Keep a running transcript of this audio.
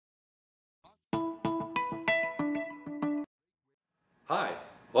Hi,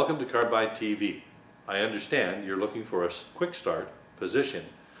 welcome to Carbide TV. I understand you're looking for a quick start position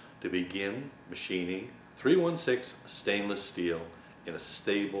to begin machining 316 stainless steel in a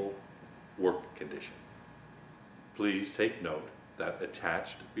stable work condition. Please take note that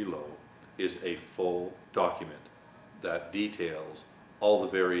attached below is a full document that details all the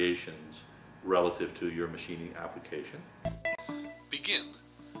variations relative to your machining application. Begin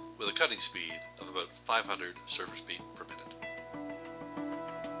with a cutting speed of about 500 surface feet per minute.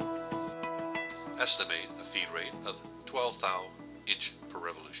 Estimate a feed rate of 12 thou inch per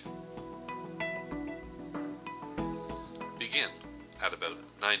revolution. Begin at about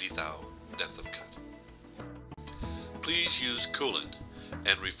 90 thou depth of cut. Please use coolant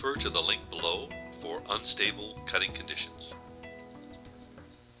and refer to the link below for unstable cutting conditions.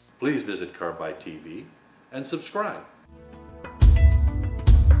 Please visit Carbide TV and subscribe.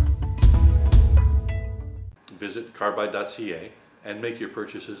 Visit carbide.ca and make your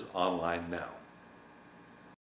purchases online now.